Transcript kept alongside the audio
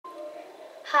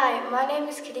Hi, my name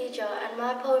is Khadija and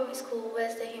my poem is called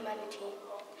Where's the Humanity?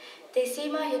 They see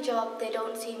my hijab, they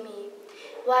don't see me.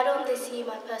 Why don't they see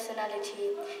my personality?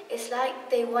 It's like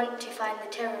they want to find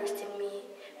the terrorist in me,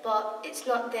 but it's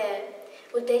not there.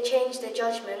 Would they change their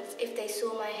judgments if they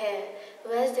saw my hair?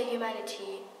 Where's the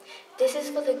humanity? This is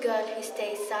for the girl who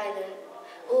stays silent,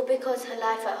 all because her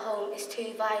life at home is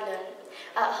too violent.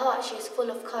 At heart she is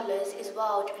full of colours, is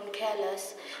wild and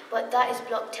careless, but that is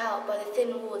blocked out by the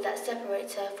thin wall that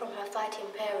separates her from her fighting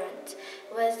parents.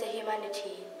 Where's the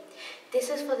humanity? This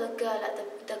is for the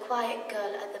quiet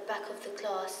girl at the back of the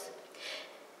class,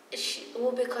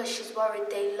 all because she's worried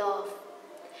they laugh,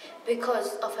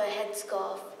 because of her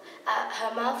headscarf.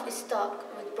 Her mouth is stuck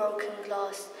with broken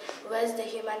glass. Where's the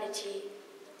humanity?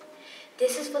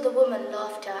 This is for the woman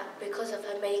laughed at because of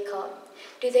her makeup.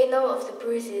 Do they know of the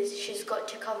bruises she's got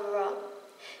to cover up?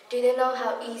 Do they know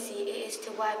how easy it is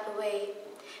to wipe away?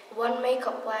 One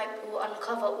makeup wipe will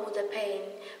uncover all the pain,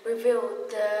 reveal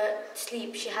the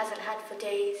sleep she hasn't had for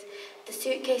days. The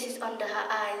suitcases under her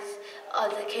eyes are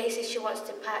the cases she wants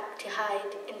to pack to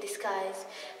hide in disguise.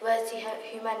 Where's the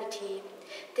humanity?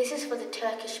 This is for the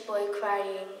Turkish boy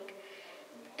crying.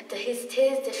 His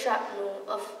tears the shrapnel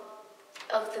of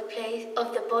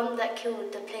the bomb that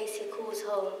killed the place he calls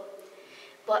home.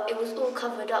 But it was all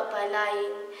covered up by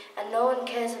lying, and no one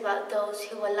cares about those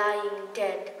who are lying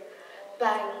dead.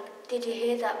 Bang, did you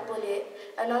hear that bullet?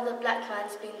 Another black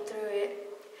man's been through it.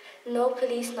 No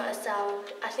police, not a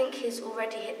sound. I think he's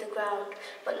already hit the ground,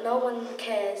 but no one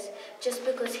cares, just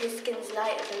because his skin's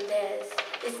lighter than theirs,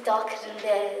 it's darker than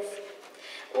theirs.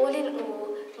 All in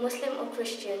all, Muslim or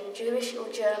Christian, Jewish or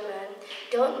German,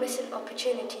 don't miss an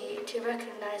opportunity to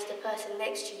recognize the person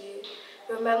next to you.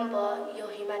 Remember your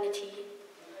humanity.